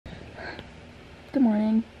Good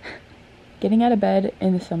morning. Getting out of bed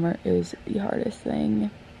in the summer is the hardest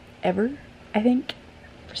thing ever, I think.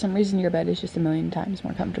 For some reason, your bed is just a million times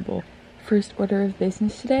more comfortable. First order of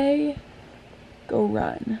business today, go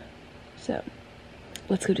run. So,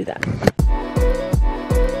 let's go do that.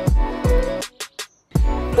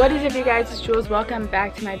 What is up, you guys? It's Jules. Welcome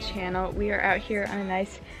back to my channel. We are out here on a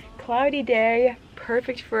nice cloudy day,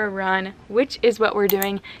 perfect for a run, which is what we're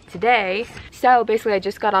doing today. So basically I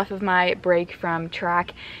just got off of my break from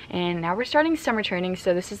track and now we're starting summer training,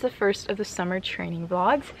 so this is the first of the summer training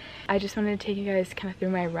vlogs. I just wanted to take you guys kind of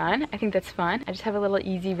through my run. I think that's fun. I just have a little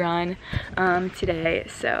easy run today,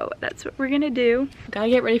 so that's what we're gonna do.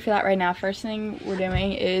 Gotta get ready for that right now. First thing we're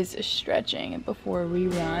doing is stretching before we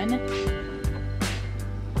run.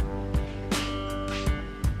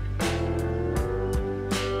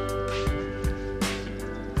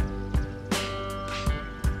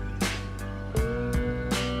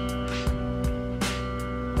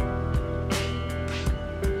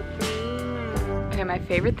 My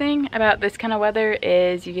favorite thing about this kind of weather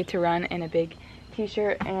is you get to run in a big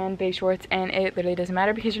t-shirt and big shorts, and it literally doesn't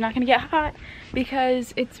matter because you're not going to get hot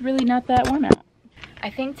because it's really not that warm out. I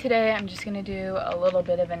think today I'm just going to do a little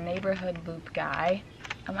bit of a neighborhood loop guy.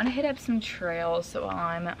 I want to hit up some trails while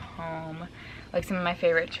I'm at home, like some of my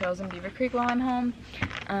favorite trails in Beaver Creek while I'm home.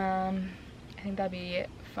 I think that'd be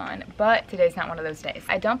fun, but today's not one of those days.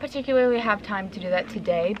 I don't particularly have time to do that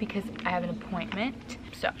today because I have an appointment,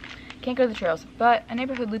 so can't go to the trails, but a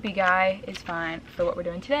neighborhood loopy guy is fine for what we're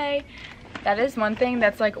doing today. That is one thing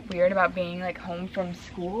that's like weird about being like home from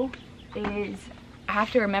school, is I have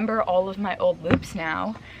to remember all of my old loops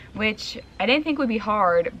now, which I didn't think would be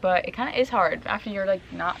hard, but it kind of is hard after you're like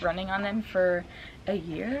not running on them for a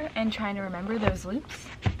year and trying to remember those loops.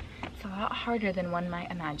 It's a lot harder than one might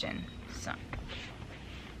imagine. So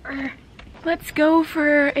let's go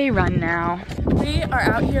for a run now. We are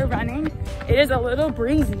out here running. It is a little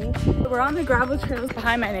breezy. We're on the gravel trails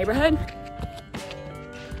behind my neighborhood.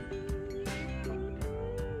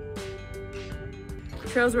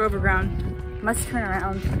 Trails are overgrown. Must turn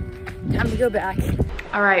around. Time to go back.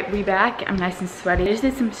 All right, we back. I'm nice and sweaty. I just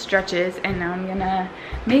did some stretches and now I'm gonna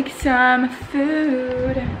make some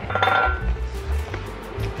food.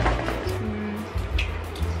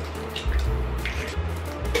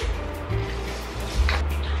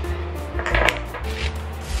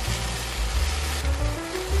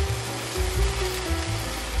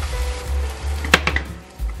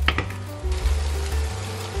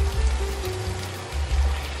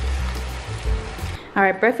 All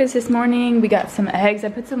right, breakfast this morning, we got some eggs. I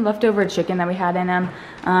put some leftover chicken that we had in them.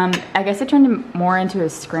 I guess I turned them more into a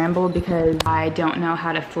scramble because I don't know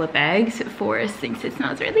how to flip eggs. Forrest thinks it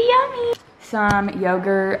smells really yummy. Some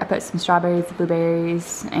yogurt, I put some strawberries,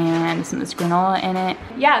 blueberries, and some of this granola in it.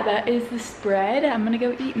 Yeah, that is the spread. I'm gonna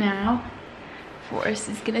go eat now. Forrest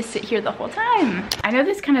is gonna sit here the whole time. I know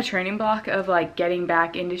this kind of training block of like getting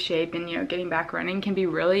back into shape and, you know, getting back running can be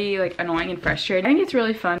really like annoying and frustrating. I think it's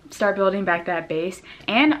really fun to start building back that base.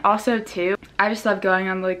 And also too, I just love going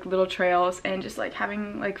on like little trails and just like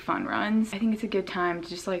having like fun runs. I think it's a good time to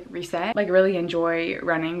just like reset, like really enjoy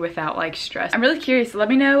running without like stress. I'm really curious, let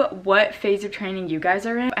me know what phase of training you guys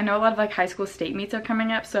are in. I know a lot of like high school state meets are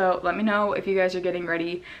coming up, so let me know if you guys are getting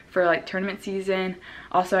ready for like tournament season.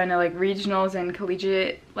 Also, I know like regionals and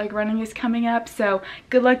collegiate like running is coming up, so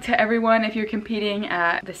good luck to everyone if you're competing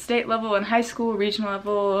at the state level in high school, regional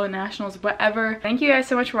level, nationals, whatever. Thank you guys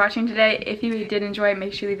so much for watching today. If you did enjoy,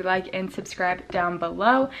 make sure you leave a like and subscribe down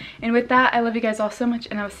below. And with that, I love you guys all so much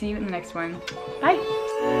and I will see you in the next one. Bye.